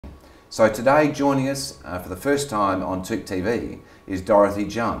So today joining us for the first time on TOOP TV is Dorothy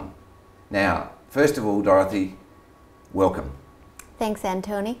Jiang. Now, first of all, Dorothy, welcome. Thanks,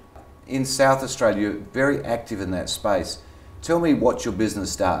 Anthony. In South Australia, you're very active in that space. Tell me what your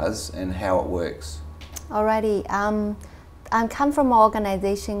business does and how it works. Alrighty, I come from an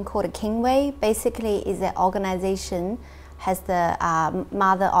organization called Kingway. Basically, it's an organization has the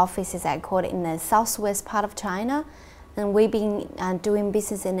mother office, as I call it, in the southwest part of China. And we've been doing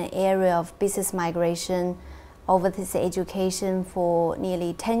business in the area of business migration, overseas education for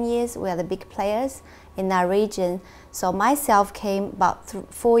nearly 10 years. We are the big players in that region. So myself came about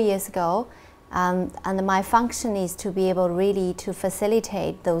 4 years ago, and my function is to be able really to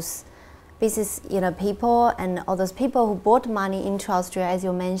facilitate those business people and all those people who brought money into Australia, as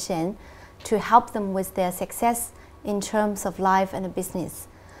you mentioned, to help them with their success in terms of life and business.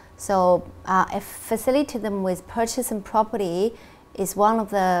 So I facilitate them with purchasing property is one of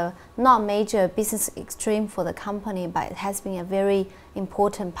the not major business extreme for the company, but it has been a very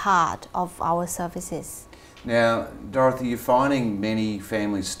important part of our services. Now, Dorothy, you're finding many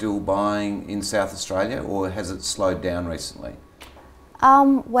families still buying in South Australia, or has it slowed down recently?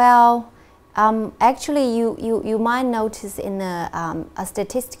 Actually, you might notice in a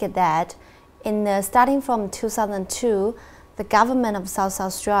statistic that starting from 2002, the government of South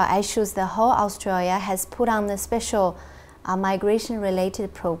Australia, actually the whole Australia, has put on a special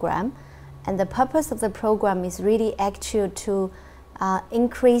migration-related program, and the purpose of the program is really actually to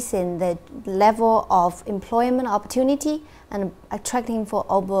increase in the level of employment opportunity and attracting for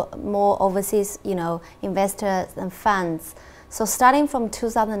more overseas, investors and funds. So starting from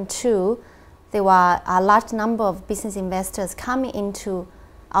 2002, there were a large number of business investors coming into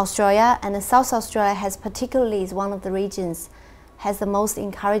Australia, and South Australia has particularly is one of the regions has the most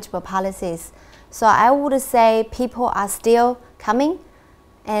encourageable policies. So I would say people are still coming,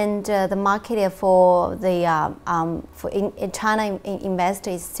 and the market for the in China investor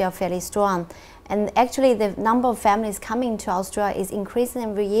is still fairly strong. And actually, the number of families coming to Australia is increasing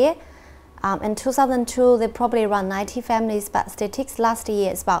every year. In 2002, there probably around 90 families, but statistics last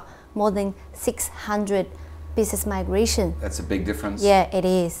year is about more than 600 business migration. That's a big difference. Yeah, it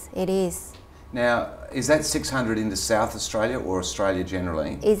is. It is. Now, is that 600 into South Australia or Australia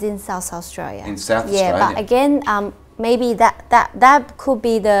generally? It's in South Australia. In South Australia. Yeah, but again, maybe that could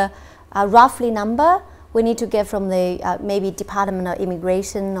be the roughly number we need to get from the maybe Department of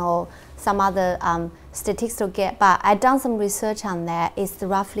Immigration or some other statistics to get. But I've done some research on that. It's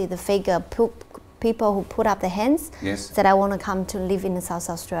roughly the figure. People who put up their hands, yes, that I want to come to live in South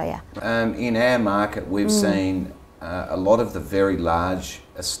Australia. In our market, we've seen a lot of the very large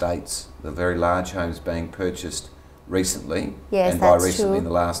estates, the very large homes being purchased recently, yes, and by that's recently true. in the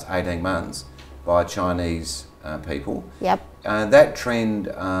last 18 months, by Chinese people. Yep. That trend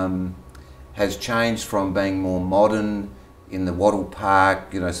has changed from being more modern in the Wattle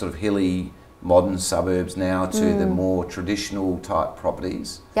Park, sort of hilly, modern suburbs now to the more traditional type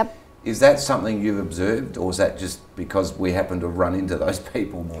properties. Yep. Is that something you've observed, or is that just because we happen to run into those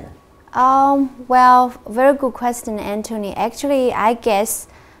people more? Well, very good question, Anthony. Actually, I guess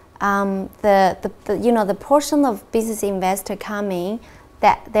the portion of business investor coming,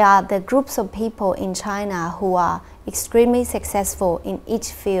 that there are the groups of people in China who are extremely successful in each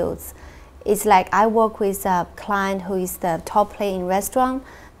field. It's like I work with a client who is the top player in restaurant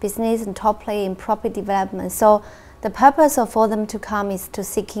business and top player in property development. So the purpose for them to come is to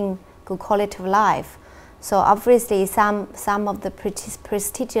seeking good quality of life. So obviously some of the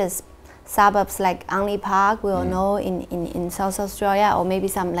prestigious suburbs like Angley Park, we all know in South Australia, or maybe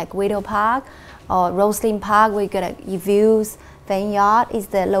some like Widow Park or Roslyn Park, where you get a views, vineyard is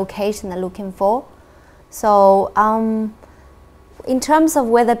the location they're looking for. So in terms of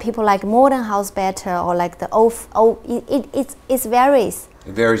whether people like modern house better or like the it varies.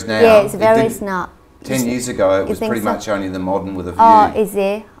 It varies now? Yeah, it varies now. 10 years ago, it was pretty much only the modern with a view. Oh, is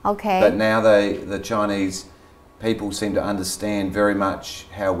it? Okay. But now the Chinese people seem to understand very much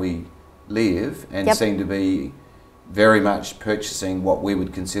how we live and seem to be very much purchasing what we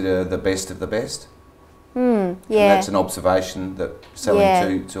would consider the best of the best. Yeah. And that's an observation that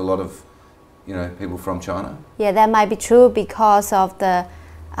selling to a lot of people from China. Yeah, that might be true because of the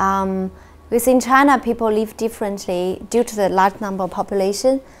because in China people live differently due to the large number of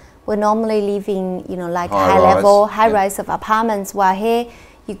population. We're normally living, like high rise of apartments, while here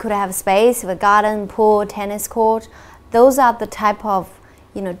you could have space with a garden, pool, tennis court. Those are the type of,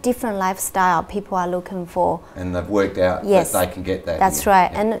 different lifestyle people are looking for. And they've worked out that they can get that. That's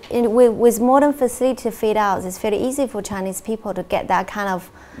right. Yeah. And with modern facility fit out, it's very easy for Chinese people to get that kind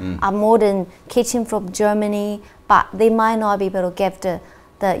of a modern kitchen from Germany, but they might not be able to get the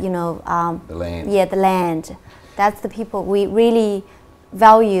the, you know, the land. Yeah, the land. That's the people we really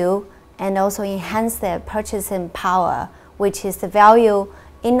value and also enhance their purchasing power, which is the value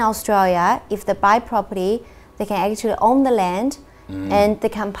in Australia. If they buy property, they can actually own the land and they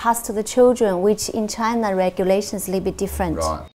can pass to the children, which in China regulations a little bit different. Right.